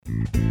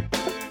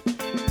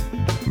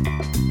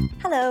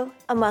Hello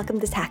and welcome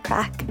to Tech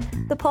Crack,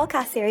 the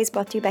podcast series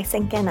brought to you by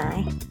Sync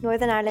NI,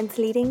 Northern Ireland's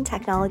leading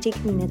technology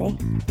community.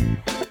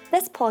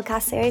 This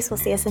podcast series will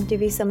see us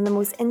interview some of the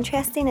most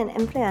interesting and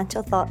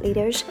influential thought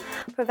leaders,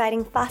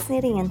 providing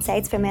fascinating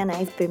insights from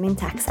NI's booming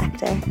tech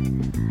sector.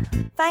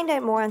 Find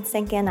out more on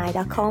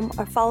syncni.com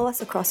or follow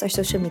us across our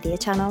social media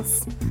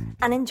channels.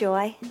 And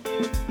enjoy!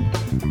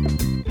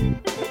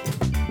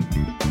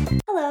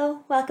 Hello,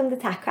 welcome to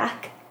Tech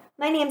Crack.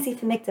 My name's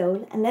Aoife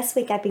McDowell, and this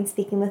week I've been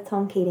speaking with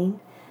Tom Keating,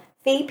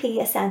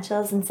 VP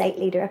Essentials and Site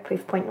Leader at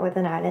Proofpoint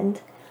Northern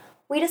Ireland.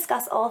 We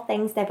discuss all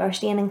things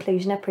diversity and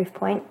inclusion at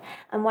Proofpoint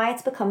and why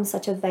it's become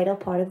such a vital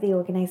part of the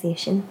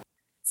organisation.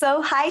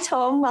 So, hi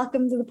Tom,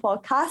 welcome to the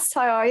podcast.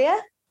 How are you?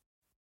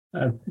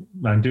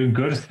 I'm doing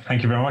good.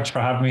 Thank you very much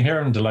for having me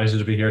here. I'm delighted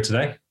to be here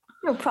today.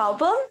 No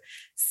problem.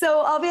 So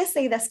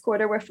obviously this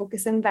quarter we're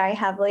focusing very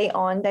heavily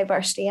on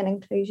diversity and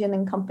inclusion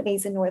in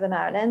companies in Northern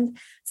Ireland.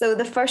 So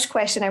the first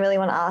question I really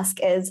want to ask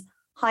is,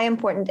 how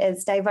important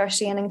is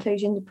diversity and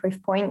inclusion to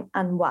Proofpoint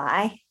and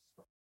why?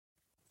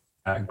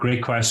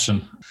 Great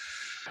question.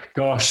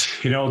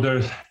 Gosh,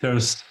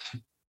 there's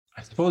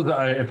I suppose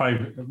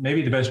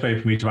maybe the best way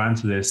for me to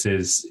answer this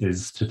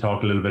is to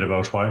talk a little bit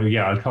about why.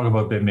 Yeah, I'll talk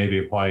about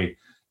maybe why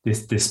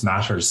this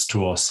matters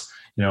to us.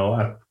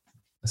 I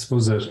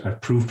suppose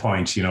at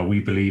Proofpoint, we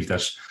believe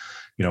that,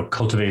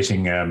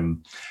 cultivating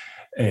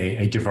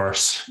a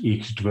diverse,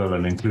 equitable,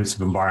 and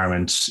inclusive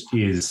environment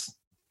is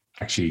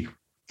actually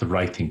the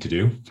right thing to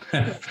do.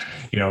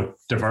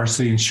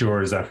 Diversity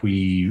ensures that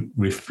we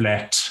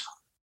reflect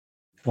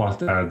what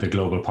the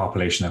global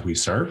population that we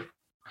serve.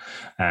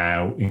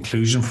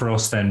 Inclusion for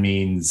us then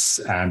means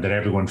that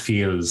everyone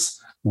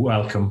feels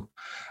welcome,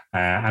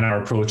 and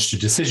our approach to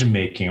decision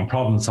making and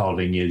problem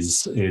solving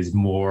is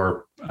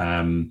more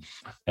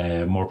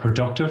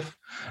productive,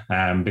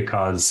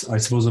 because I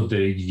suppose of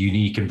the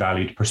unique and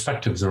valued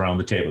perspectives around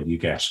the table you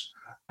get.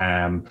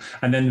 And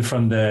then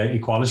from the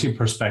equality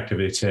perspective,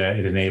 it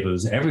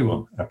enables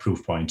everyone at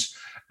Proofpoint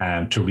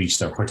to reach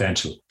their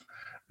potential.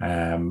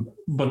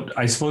 But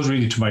I suppose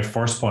really to my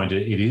first point,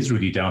 it is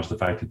really down to the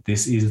fact that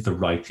this is the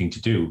right thing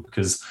to do,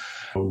 because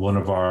one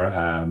of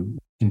our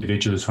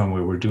individuals, when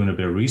we were doing a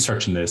bit of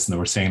research in this, and they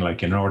were saying,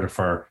 like, in order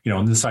for,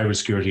 in the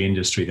cybersecurity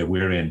industry that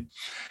we're in,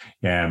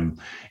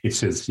 it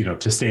says,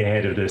 to stay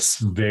ahead of this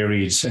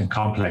varied and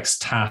complex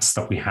task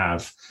that we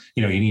have,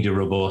 you need a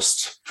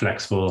robust,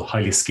 flexible,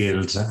 highly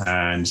skilled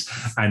and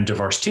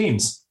diverse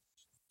teams.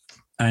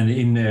 And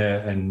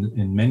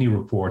in many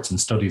reports and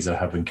studies that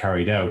have been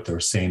carried out, they're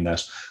saying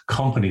that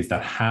companies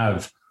that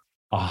have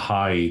a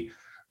high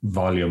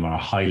volume or a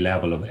high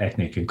level of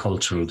ethnic and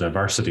cultural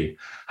diversity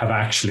have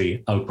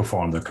actually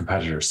outperformed their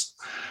competitors.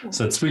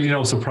 So it's really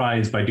no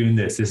surprise by doing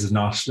this. This is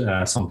not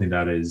something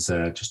that is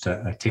just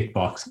a tick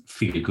box,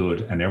 feel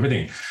good and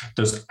everything.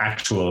 There's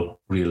actual,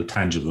 real,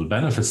 tangible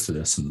benefits to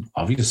this. And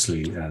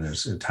obviously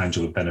there's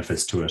tangible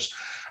benefits to it.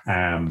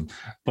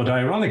 But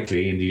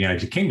ironically, in the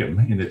United Kingdom,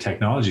 in the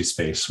technology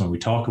space, when we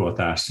talk about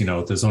that,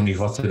 there's only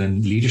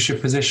in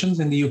leadership positions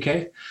in the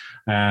UK.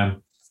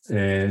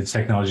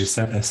 Technology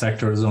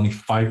sector, there's only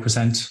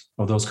 5%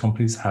 of those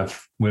companies have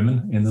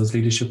women in those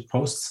leadership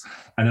posts,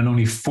 and then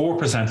only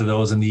 4% of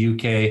those in the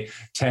UK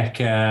tech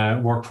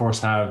workforce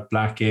have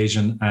Black,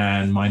 Asian,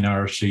 and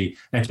minority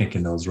ethnic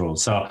in those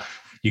roles. So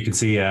you can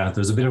see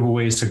there's a bit of a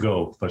ways to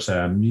go, but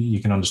you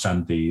can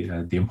understand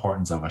the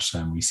importance of it,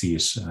 and we see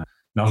it.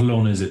 Not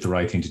alone is it the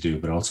right thing to do,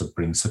 but also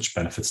brings such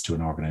benefits to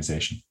an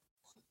organisation.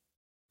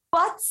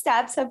 What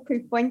steps have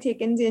Proofpoint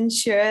taken to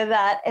ensure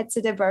that it's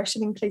a diverse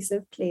and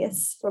inclusive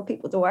place for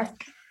people to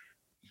work?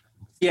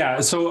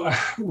 Yeah, so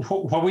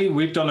what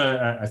we've done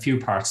a few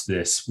parts to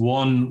this.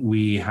 One,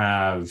 we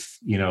have,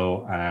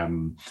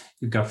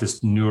 we've got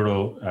this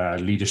Neuro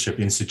Leadership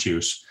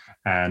Institute,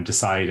 and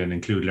decide and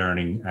include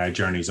learning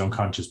journeys,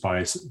 unconscious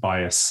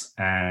bias,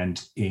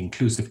 and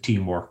inclusive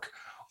teamwork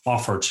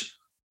offered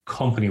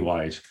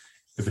company-wide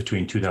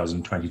between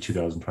 2020 and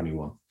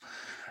 2021.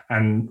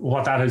 And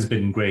what that has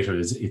been great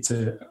is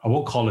I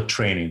won't call it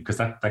training, because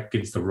that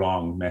gives the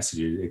wrong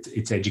message.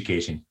 It's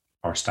educating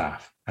our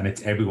staff, and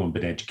it's everyone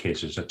been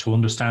educated to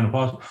understand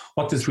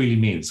what this really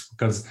means.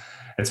 Because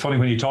it's funny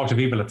when you talk to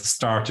people at the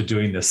start of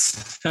doing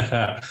this,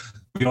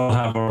 we all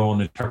have our own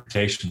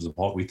interpretations of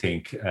what we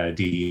think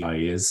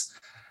DEI is.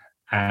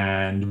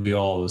 And we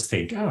always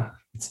think,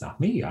 it's not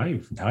me. I'm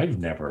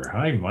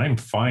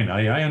fine.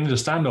 I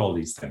understand all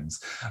these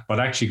things. But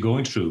actually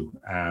going through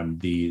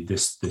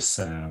this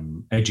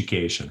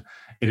education,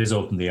 it has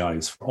opened the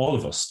eyes for all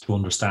of us to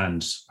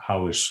understand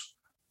how it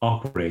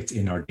operates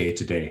in our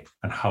day-to-day,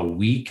 and how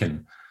we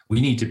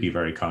need to be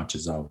very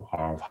conscious of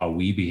how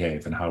we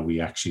behave and how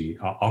we actually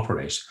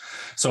operate.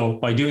 So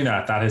by doing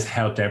that has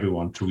helped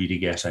everyone to really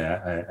get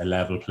a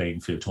level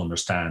playing field to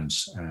understand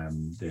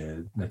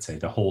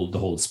the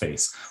whole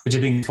space, which I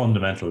think is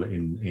fundamental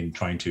in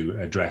trying to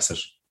address it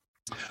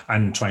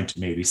and trying to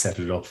maybe set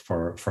it up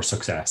for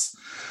success.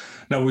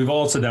 Now, we've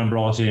also then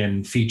brought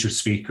in featured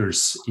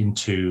speakers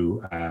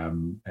into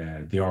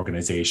the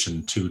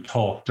organization to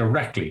talk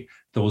directly.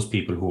 Those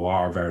people who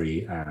are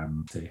very,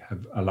 they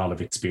have a lot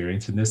of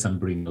experience in this and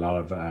bring a lot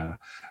of, I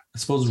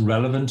suppose,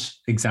 relevant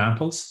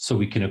examples, so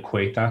we can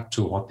equate that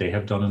to what they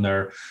have done in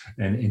their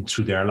and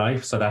through their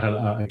life. So that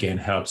again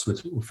helps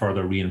with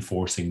further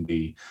reinforcing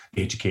the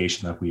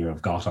education that we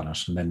have got on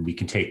it, and then we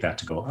can take that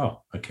to go,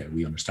 oh, okay,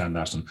 we understand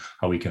that and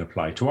how we can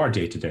apply to our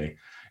day to day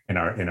in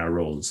our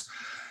roles.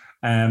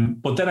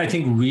 But then I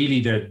think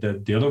really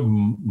the other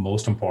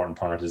most important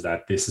part is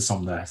that this is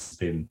something that has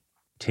been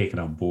taken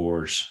on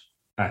board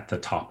at the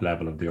top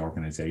level of the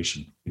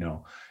organization.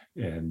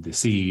 And the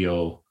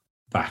CEO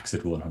backs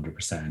it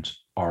 100%.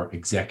 Our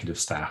executive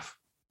staff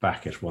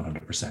back it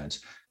 100%.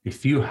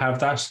 If you have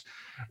that,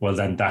 well,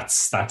 then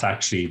that's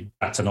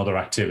another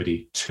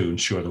activity to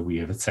ensure that we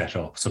have it set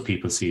up so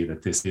people see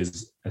that this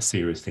is a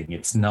serious thing.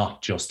 It's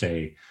not just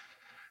a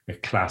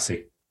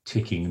classic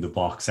ticking the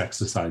box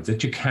exercise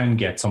that you can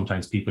get.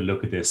 Sometimes people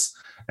look at this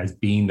as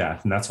being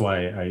that, and that's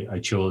why I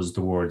chose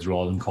the words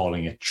rather than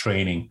calling it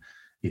training.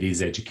 It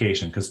is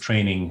education, because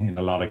training in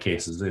a lot of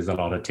cases is a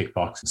lot of tick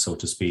boxing, so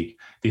to speak.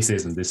 This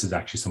isn't. This is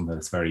actually something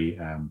that's very,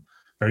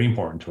 very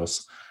important to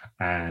us.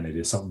 And it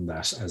is something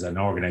that as an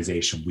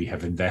organization, we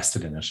have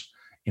invested in it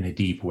in a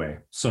deep way.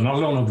 So not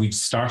only have we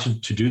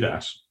started to do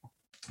that,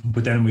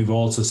 but then we've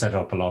also set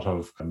up a lot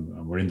of,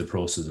 we're in the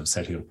process of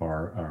setting up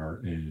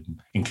our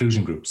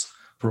inclusion groups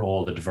for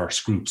all the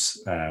diverse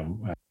groups,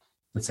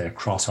 let's say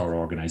across our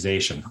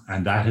organization.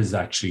 And that is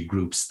actually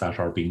groups that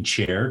are being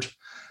chaired.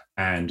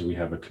 And we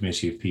have a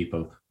committee of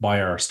people by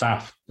our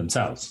staff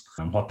themselves.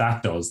 And what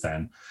that does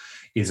then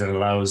is it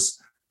allows,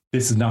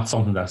 this is not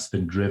something that's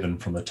been driven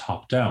from the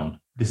top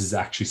down. This is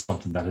actually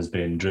something that has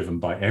been driven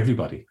by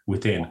everybody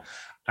within.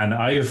 And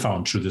I have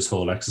found through this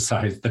whole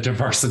exercise, the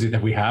diversity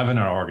that we have in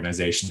our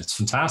organization, it's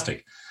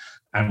fantastic.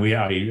 And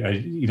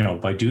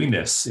by doing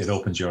this, it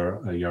opens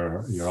your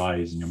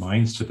eyes and your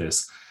minds to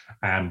this.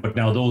 But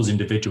now those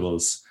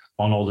individuals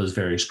on all those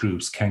various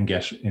groups can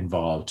get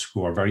involved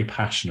who are very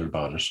passionate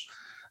about it.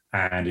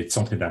 And it's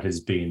something that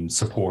has been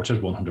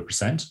supported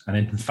 100%. And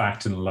in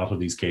fact, in a lot of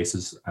these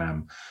cases,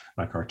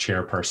 like our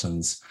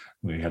chairpersons,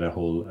 we had a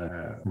whole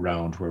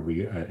round where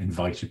we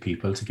invited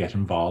people to get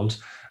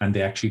involved, and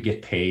they actually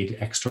get paid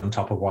extra on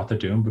top of what they're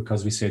doing,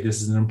 because we say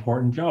this is an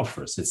important job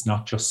for us. It's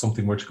not just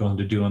something we're going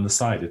to do on the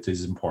side. It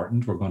is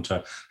important. We're going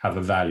to have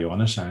a value on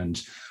it, and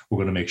we're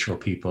going to make sure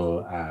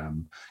people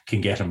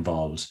can get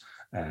involved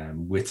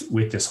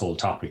with this whole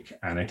topic.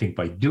 And I think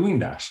by doing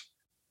that,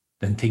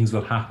 then things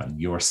will happen.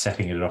 You're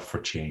setting it up for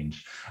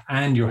change,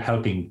 and you're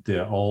helping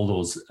all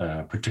those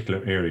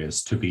particular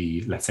areas to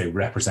be, let's say,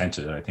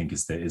 represented, I think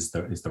is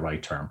the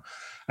right term.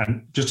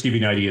 And just to give you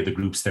an idea of the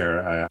groups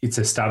there, it's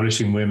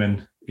establishing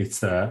women, it's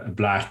the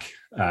Black,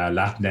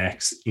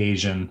 Latinx,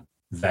 Asian,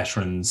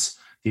 veterans,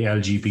 the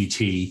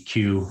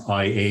LGBTQIA+,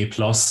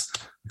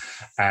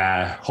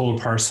 whole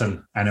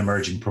person and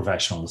emerging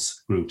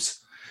professionals groups.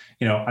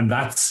 And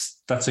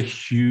that's a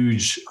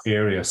huge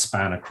area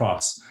span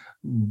across.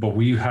 But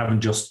we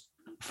haven't just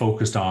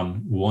focused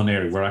on one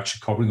area. We're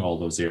actually covering all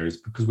those areas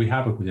because we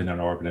have it within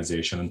our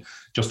organization. And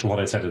just to what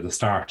I said at the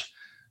start,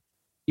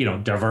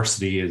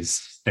 diversity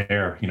is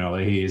there.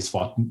 It is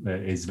what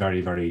is very,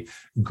 very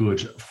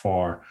good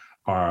for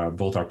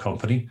both our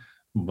company,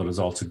 but is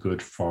also good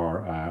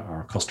for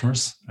our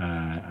customers.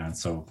 And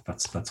so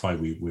that's why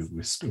we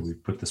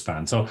put the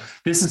span. So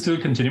this is still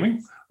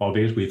continuing,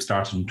 albeit we've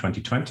started in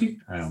 2020,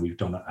 and we've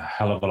done a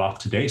hell of a lot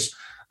to date.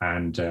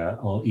 And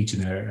each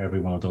and every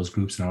one of those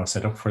groups are now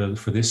set up for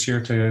this year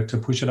to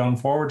push it on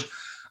forward.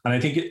 And I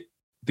think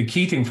the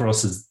key thing for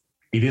us is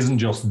it isn't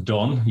just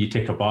done. You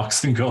tick a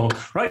box and go,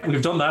 right,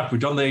 we've done that.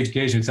 We've done the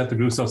education, we've set the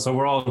group stuff. So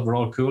we're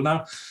all cool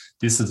now.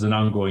 This is an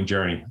ongoing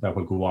journey that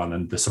will go on.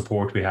 And the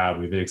support we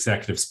have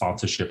executive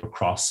sponsorship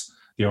across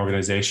the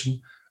organization,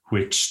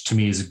 which to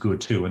me is good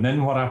too. And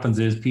then what happens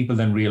is people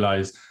then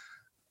realize,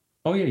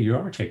 oh yeah, you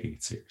are taking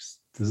it serious.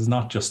 This is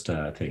not just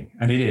a thing.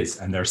 And it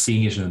is. And they're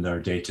seeing it in their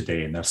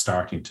day-to-day, and they're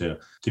starting to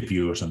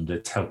view it, and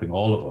it's helping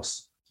all of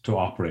us to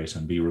operate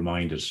and be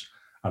reminded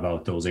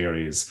about those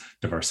areas,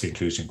 diversity,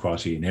 inclusion,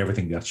 equality, and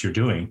everything that you're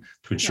doing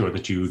to ensure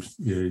that you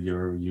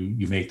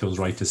make those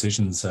right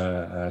decisions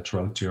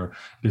throughout your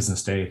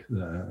business day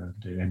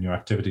and your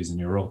activities in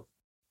your role.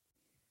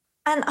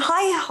 And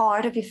how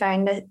hard have you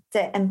found it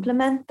to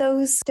implement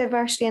those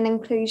diversity and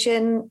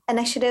inclusion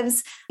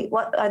initiatives?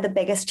 What are the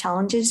biggest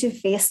challenges you've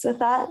faced with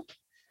that?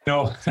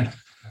 No,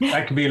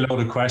 that could be a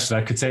loaded question.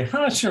 I could say,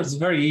 sure, it's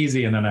very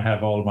easy. And then I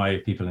have all my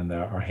people in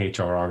our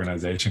HR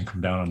organization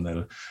come down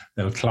and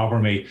they'll clobber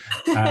me.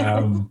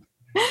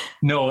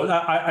 No,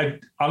 I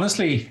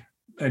honestly,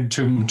 and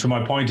to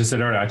my point I said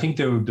earlier, I think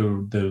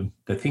the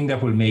thing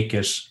that will make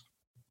it,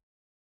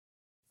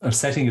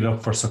 setting it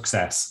up for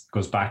success,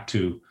 goes back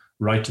to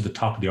right to the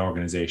top of the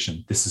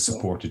organization. This is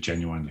supported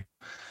genuinely.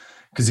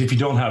 Because if you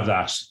don't have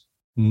that,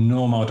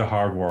 no amount of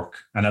hard work,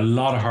 and a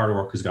lot of hard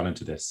work has gone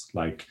into this.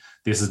 Like,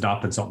 this has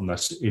not been something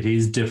that it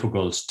is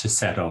difficult to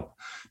set up,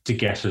 to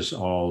get it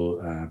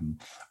all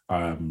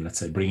let's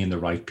say, bring in the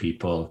right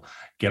people,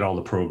 get all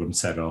the programs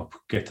set up,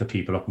 get the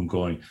people up and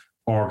going,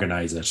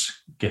 organize it,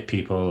 get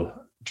people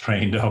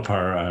trained up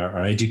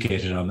or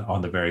educated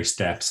on the various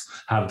steps,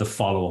 have the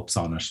follow-ups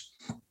on it,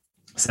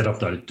 set up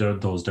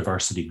those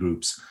diversity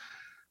groups.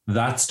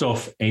 That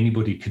stuff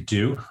anybody could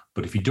do,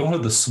 but if you don't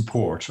have the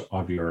support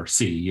of your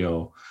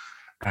CEO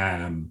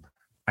and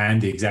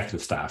the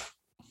executive staff,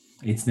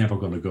 it's never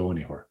going to go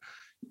anywhere.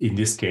 In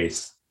this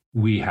case,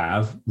 we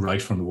have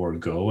right from the word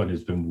go, and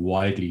it's been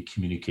widely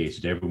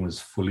communicated. Everyone was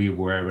fully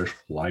aware of it,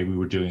 why we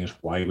were doing it,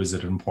 why was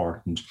it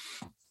important.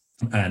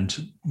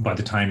 And by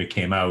the time it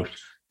came out,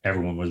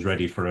 everyone was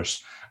ready for it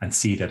and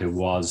see that it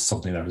was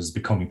something that was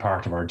becoming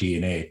part of our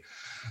DNA.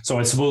 So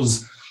I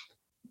suppose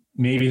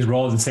maybe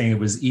rather than saying it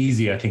was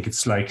easy, I think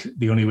it's like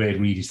the only way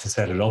really to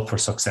set it up for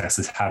success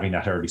is having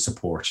that early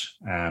support.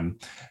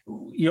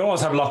 You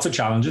always have lots of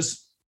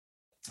challenges.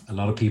 A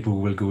lot of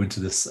people will go into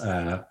this in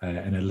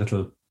a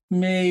little,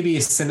 maybe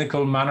a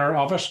cynical manner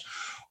of it,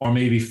 or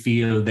maybe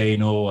feel they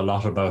know a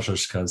lot about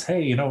it because,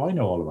 hey, you know, I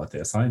know all about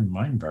this.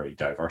 I'm very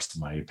diverse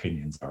in my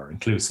opinions, or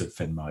inclusive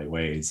in my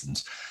ways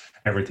and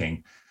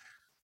everything.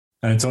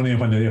 And it's only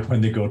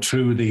when they go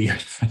through the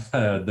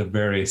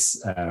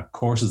various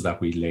courses that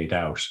we laid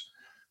out,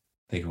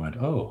 they go,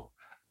 oh.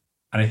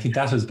 And I think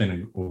that has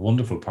been a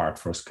wonderful part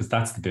for us, because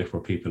that's the bit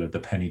where people have the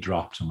penny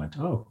dropped and went,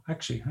 oh,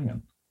 actually, hang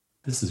on,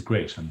 this is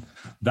great. And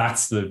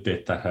that's the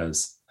bit that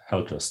has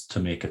helped us to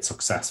make it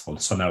successful.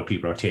 So now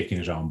people are taking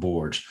it on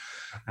board.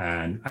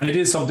 And it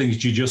is something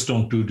that you just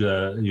don't do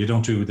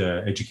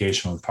the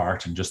educational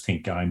part and just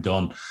think I'm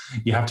done.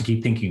 You have to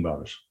keep thinking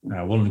about it.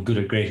 One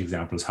great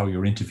example is how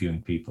you're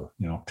interviewing people,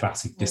 you know,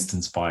 classic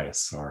distance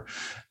bias or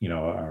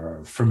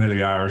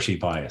familiarity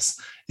bias.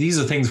 These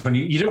are things when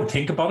you don't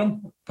think about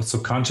them, but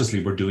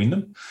subconsciously we're doing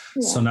them.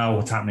 Yeah. So now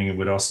what's happening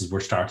with us is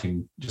we're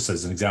starting, just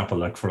as an example,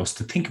 like for us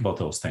to think about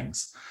those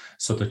things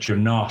so that you're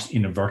not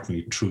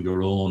inadvertently through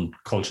your own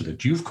culture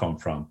that you've come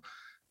from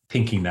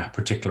thinking that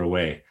particular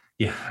way.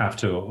 You have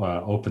to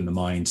open the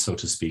mind, so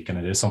to speak, and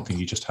it is something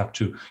you have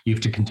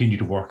to continue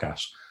to work at.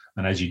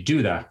 And as you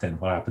do that, then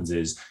what happens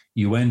is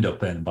you end up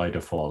then by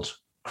default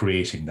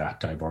creating that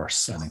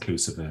diverse and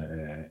inclusive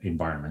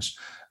environment,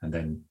 and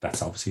then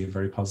that's obviously a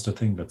very positive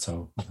thing. But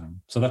so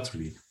that's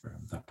really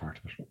that part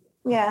of it.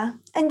 Yeah,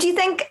 and do you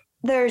think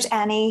there's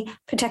any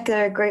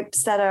particular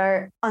groups that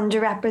are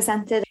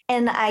underrepresented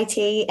in IT,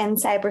 in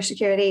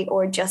cybersecurity,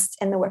 or just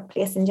in the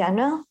workplace in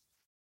general?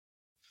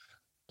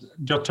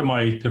 Just to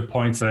the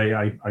points that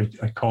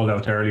I called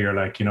out earlier,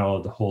 like, you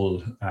know, the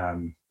whole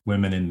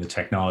women in the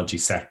technology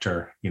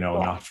sector, you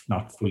know,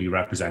 not fully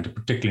represented,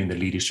 particularly in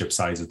the leadership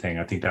side of thing.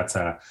 I think that's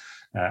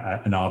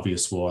an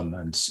obvious one.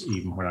 And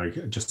even when I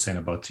just saying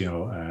about, you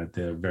know,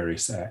 the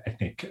various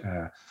ethnic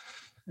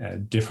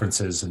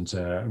differences and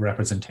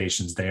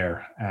representations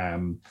there,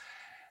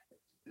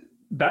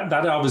 that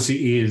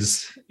obviously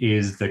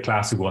is the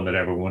classic one that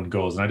everyone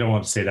goes. And I don't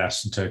want to say that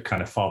to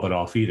kind of fob it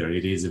off either.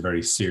 It is a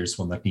very serious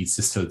one that needs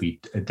to still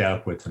be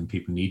dealt with, and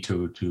people need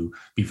to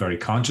be very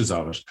conscious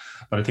of it.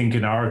 But I think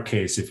in our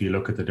case, if you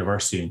look at the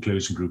diversity and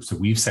inclusion groups that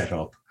we've set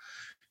up,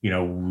 you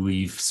know,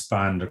 we've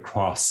spanned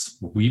across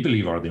what we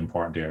believe are the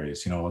important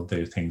areas, you know,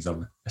 the things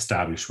of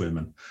established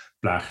women,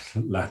 Black,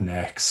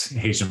 Latinx,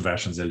 Asian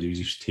veterans,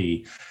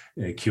 LGBT,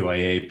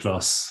 QIA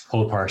plus,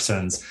 whole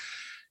persons.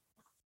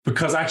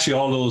 Because actually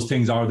all those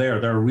things are there,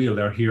 they're real,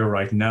 they're here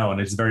right now.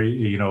 And it's very,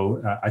 you know,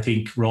 I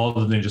think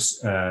rather than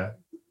just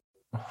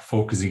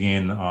focusing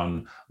in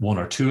on one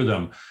or two of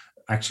them,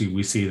 actually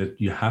we see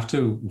that you have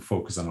to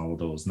focus on all of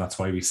those. And that's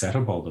why we set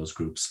up all those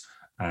groups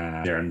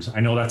there. And I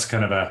know that's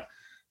kind of a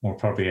more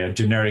probably a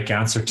generic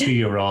answer to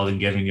you rather than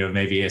giving you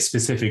maybe a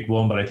specific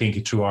one, but I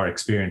think through our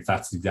experience,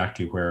 that's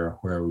exactly where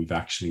we've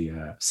actually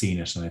seen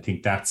it. And I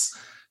think that's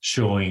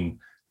showing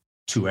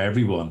to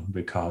everyone,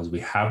 because we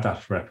have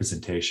that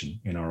representation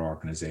in our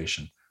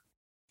organization.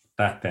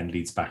 That then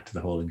leads back to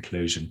the whole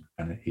inclusion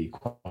and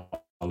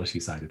equality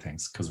side of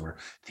things, because we're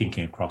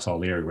thinking across all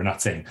the area. We're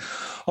not saying,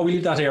 oh, we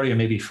leave that area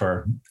maybe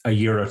for a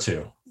year or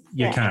two.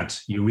 You can't.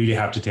 You really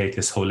have to take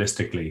this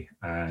holistically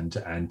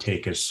and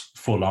take it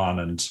full on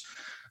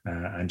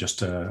and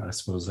just, I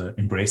suppose,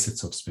 embrace it,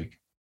 so to speak.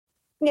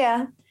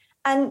 Yeah.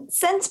 And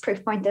since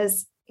Proofpoint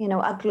is, you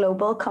know, a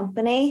global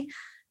company,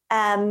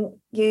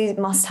 you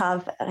must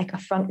have like a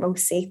front row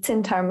seat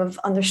in terms of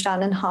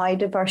understanding how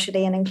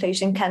diversity and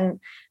inclusion can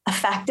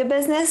affect a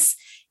business.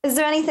 Is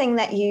there anything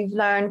that you've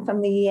learned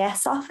from the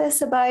US office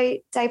about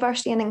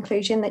diversity and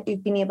inclusion that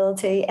you've been able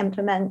to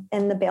implement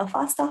in the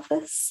Belfast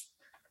office?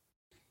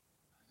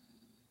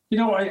 You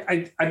know,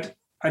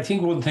 I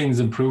think one thing is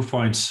in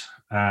Proofpoint,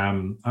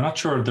 I'm not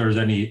sure if there's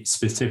any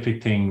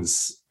specific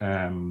things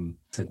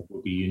that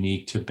would be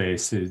unique to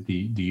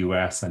basically the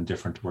US and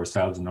different to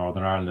ourselves in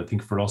Northern Ireland. I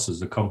think for us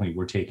as a company,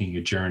 we're taking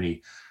a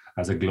journey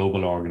as a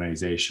global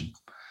organization.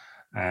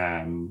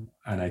 And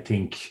I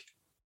think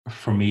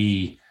for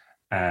me,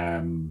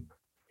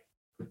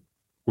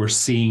 we're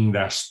seeing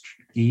that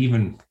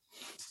even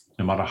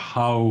no matter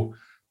how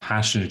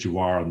passionate you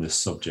are on this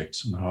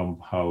subject and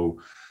how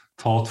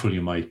thoughtful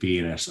you might be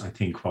in it, I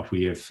think what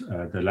we have,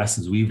 the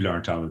lessons we've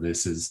learned out of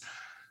this is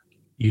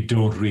you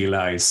don't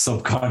realize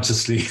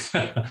subconsciously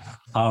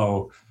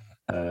how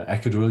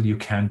equitable you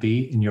can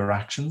be in your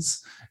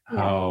actions,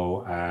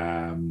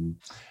 how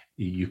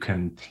you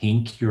can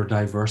think you're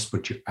diverse,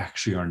 but you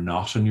actually are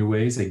not in your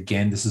ways.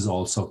 Again, this is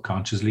all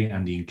subconsciously,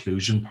 and the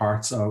inclusion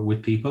parts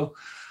with people.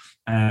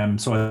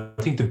 So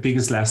I think the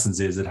biggest lessons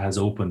is it has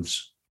opened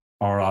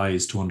our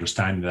eyes to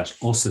understanding that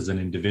us as an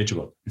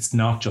individual, it's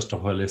not just a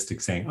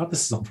holistic saying, oh, this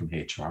is something from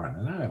HR,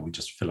 and we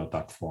just fill out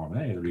that form,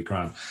 it'll be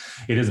grand.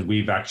 It isn't.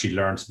 We've actually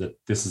learned that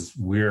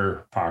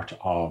we're part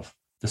of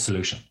the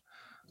solution.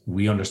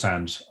 We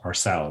understand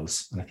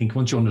ourselves. And I think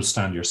once you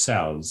understand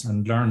yourselves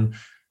and learn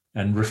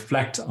and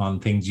reflect on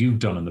things you've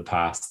done in the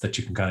past, that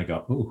you can kind of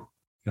go, oh,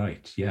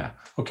 right, yeah,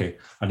 okay,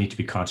 I need to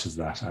be conscious of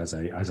that as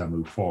I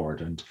move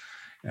forward. And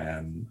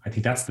I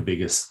think that's the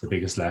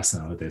biggest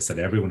lesson out of this that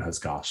everyone has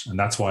got. And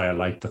that's why I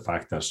like the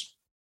fact that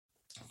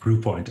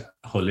Proofpoint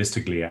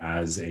holistically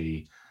as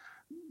a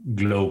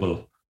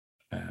global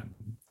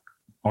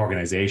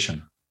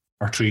organization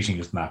are treating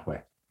it in that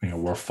way.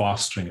 We're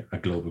fostering a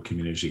global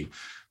community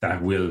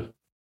that will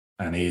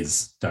and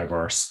is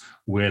diverse,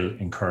 will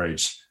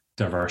encourage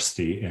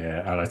diversity,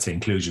 let's say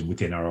inclusion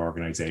within our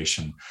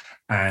organization,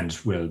 and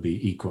will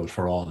be equal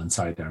for all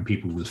inside there. And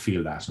people will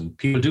feel that, and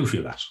people do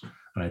feel that.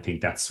 And I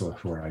think that's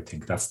where I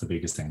think that's the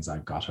biggest things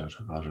I've got out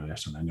of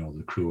it. And I know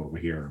the crew over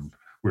here, and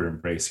we're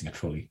embracing it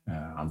fully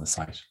on the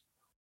site.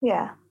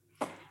 Yeah.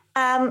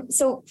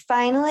 So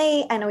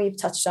finally, I know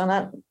you've touched on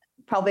it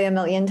probably a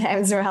million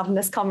times we're having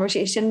this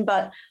conversation,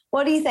 but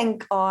what do you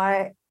think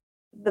are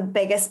the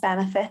biggest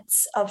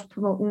benefits of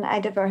promoting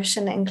a diverse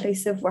and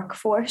inclusive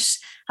workforce?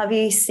 Have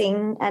you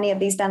seen any of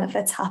these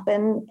benefits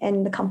happen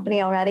in the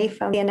company already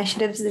from the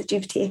initiatives that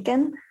you've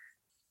taken?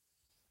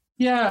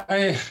 Yeah,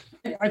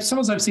 I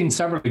suppose I've seen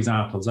several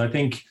examples. I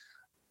think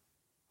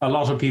a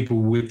lot of people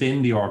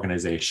within the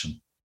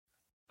organization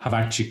have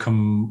actually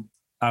come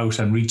out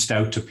and reached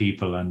out to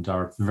people and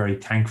are very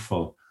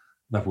thankful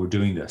that we're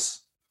doing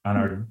this, and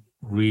are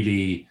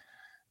really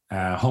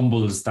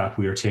humbled that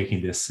we are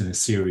taking this in a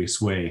serious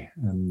way,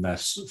 and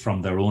that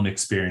from their own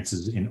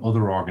experiences in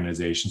other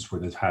organizations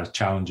where they've had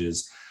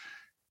challenges,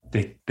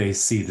 they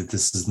see that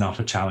this is not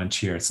a challenge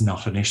here. It's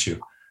not an issue.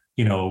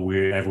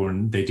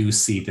 They do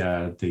see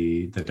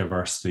the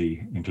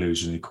diversity,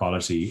 inclusion,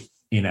 equality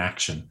in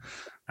action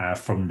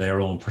from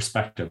their own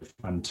perspective.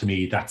 And to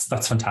me, that's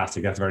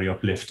fantastic. That's very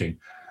uplifting,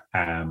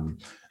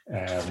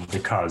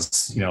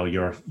 because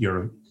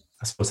you're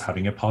I suppose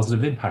having a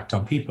positive impact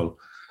on people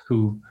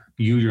who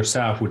you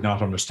yourself would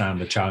not understand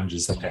the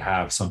challenges that they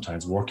have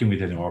sometimes working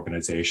within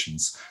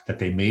organizations, that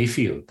they may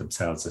feel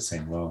themselves as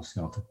saying, well,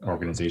 the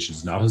organization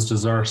is not as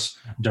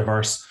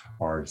diverse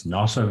or is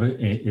not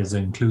as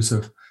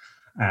inclusive.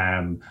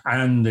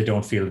 And they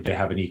don't feel that they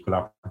have an equal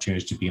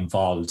opportunity to be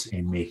involved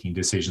in making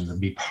decisions and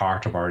be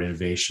part of our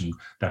innovation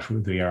that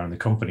they are in the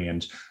company.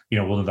 And,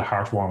 one of the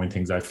heartwarming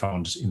things I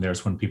found in there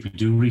is when people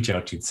do reach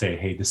out to you and say,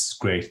 hey, this is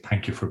great.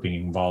 Thank you for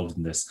being involved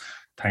in this.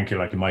 Thank you.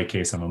 Like in my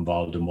case, I'm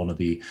involved in one of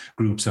the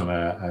groups. I'm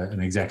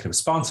an executive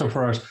sponsor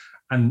for it.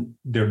 And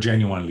they're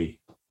genuinely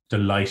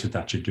delighted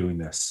that you're doing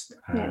this.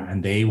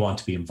 And they want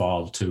to be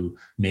involved to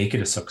make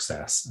it a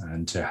success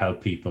and to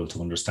help people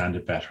to understand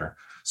it better,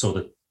 so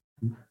that,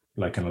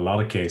 like in a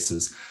lot of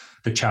cases,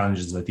 the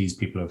challenges that these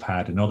people have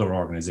had in other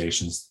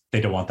organizations, they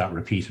don't want that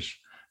repeated.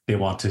 They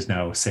want to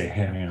now say,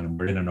 hey, hang on,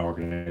 we're in an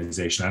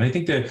organization. And I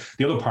think the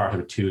other part of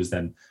it too is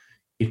then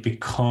it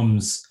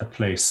becomes a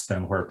place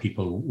then where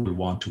people will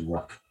want to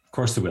work. Of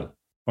course they will.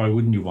 Why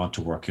wouldn't you want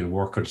to work? You'll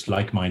work with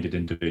like-minded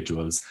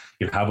individuals.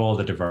 You'll have all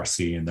the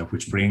diversity in there,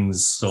 which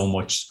brings so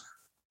much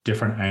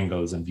different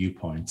angles and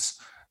viewpoints.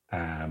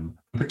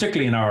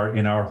 Particularly in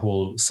our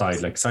whole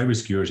side, like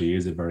cybersecurity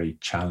is a very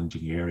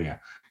challenging area.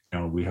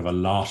 We have a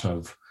lot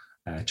of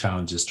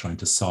challenges trying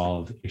to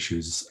solve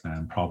issues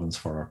and problems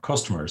for our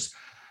customers.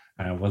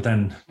 Well,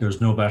 then there's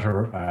no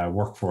better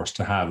workforce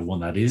to have,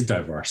 one that is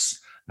diverse,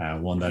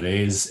 one that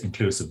is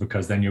inclusive,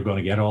 because then you're going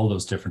to get all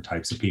those different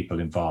types of people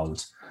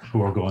involved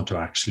who are going to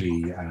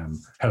actually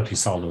help you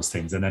solve those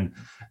things. And then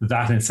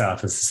that in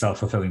itself is a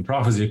self-fulfilling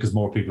prophecy, because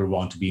more people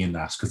want to be in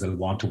that, because they'll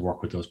want to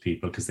work with those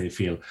people because they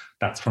feel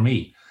that's for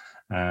me.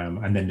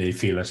 And then they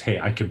feel that, hey,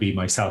 I can be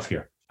myself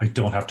here. I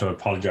don't have to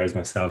apologize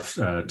myself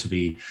to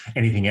be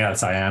anything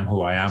else. I am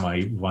who I am.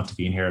 I want to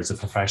be in here as a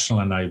professional,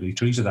 and I'll be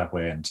treated that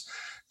way. And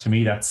to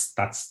me, that's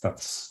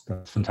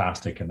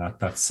fantastic. And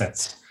that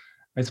sets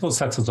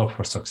us up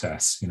for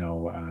success,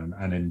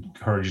 and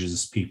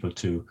encourages people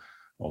to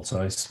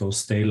also, I suppose,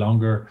 stay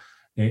longer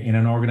in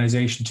an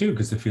organization too,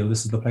 because they feel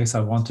this is the place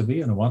I want to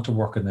be, and I want to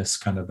work in this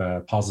kind of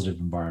a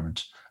positive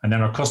environment. And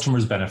then our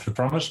customers benefit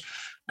from it,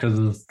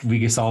 because we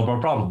can solve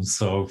our problems.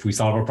 So if we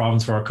solve our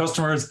problems for our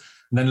customers,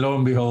 then lo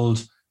and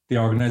behold, the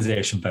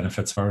organization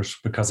benefits for it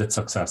because it's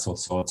successful.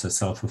 So it's a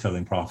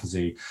self-fulfilling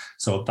prophecy.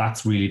 So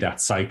that's really that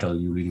cycle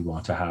you really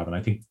want to have. And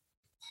I think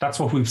that's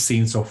what we've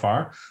seen so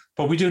far.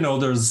 But we do know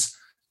there's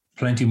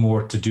plenty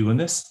more to do in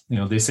this.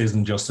 This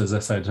isn't just, as I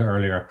said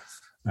earlier,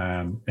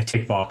 a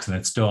tick box and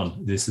it's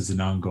done. This is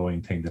an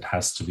ongoing thing that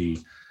has to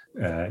be,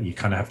 you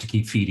kind of have to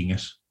keep feeding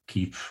it,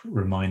 keep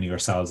reminding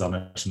ourselves on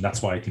it. And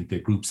that's why I think the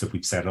groups that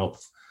we've set up,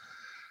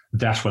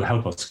 that will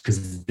help us,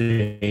 because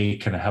they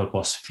can help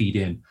us feed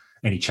in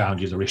any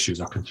challenges or issues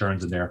or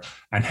concerns in there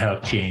and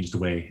help change the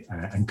way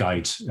and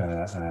guide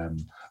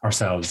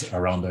ourselves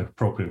around the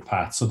appropriate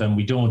path. So then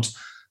we don't,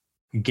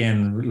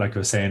 again, like I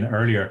was saying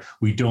earlier,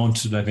 we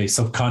don't maybe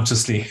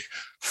subconsciously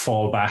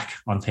fall back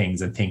on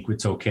things and think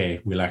it's okay.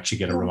 We'll actually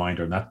get a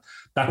reminder. And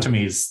that to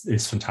me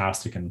is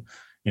fantastic. And,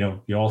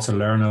 you also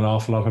learn an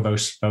awful lot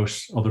about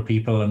other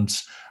people and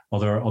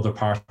other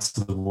parts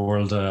of the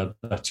world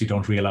that you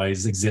don't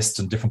realize exist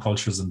in different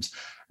cultures and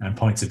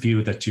points of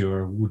view that you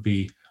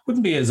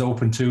wouldn't be as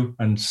open to.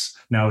 And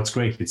now it's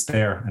great. It's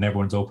there and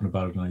everyone's open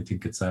about it. And I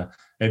think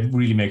it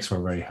really makes for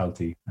a very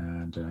healthy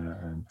and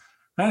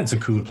it's a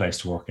cool place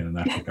to work in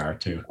that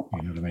regard too.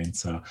 You know what I mean?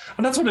 So,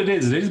 and that's what it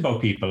is. It is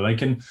about people.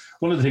 And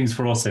one of the things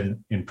for us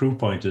in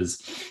Proofpoint is,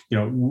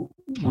 we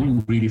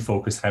really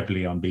focus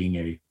heavily on being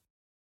a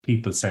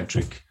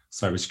people-centric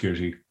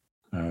cybersecurity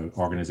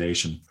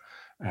organization.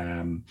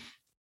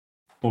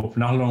 But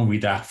not only are we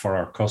that for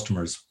our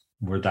customers,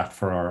 we're that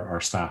for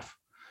our staff.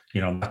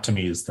 That to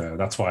me is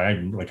that's why I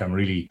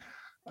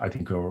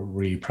think we're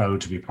really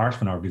proud to be part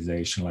of an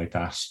organization like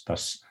that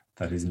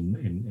is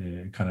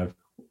in kind of,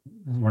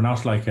 we're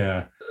not like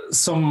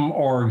some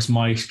orgs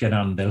might get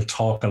on, they'll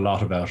talk a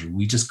lot about it.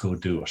 We just go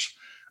do it.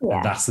 Yeah.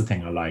 And that's the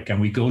thing I like.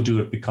 And we go do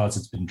it because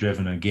it's been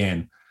driven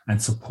again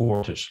and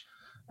support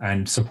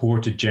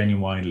it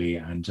genuinely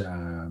and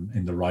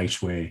in the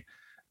right way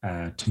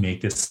to make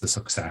this a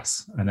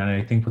success. And then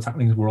I think what's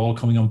happening is we're all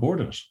coming on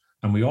board of it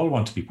and we all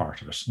want to be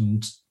part of it.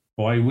 And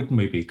why wouldn't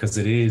we be? Because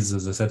it is,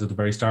 as I said at the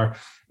very start,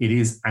 it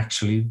is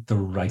actually the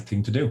right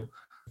thing to do.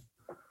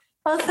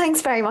 Well,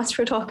 thanks very much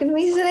for talking to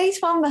me today,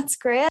 Tom. That's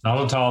great.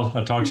 Not at all.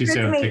 I'll talk to you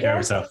soon. Take care of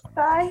yourself.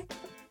 Bye.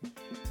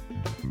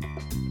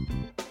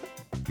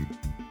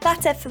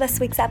 That's it for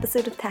this week's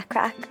episode of Tech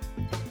Crack.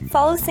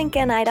 Follow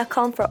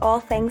syncani.com for all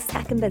things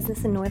tech and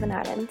business in Northern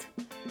Ireland.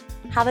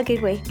 Have a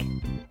good week.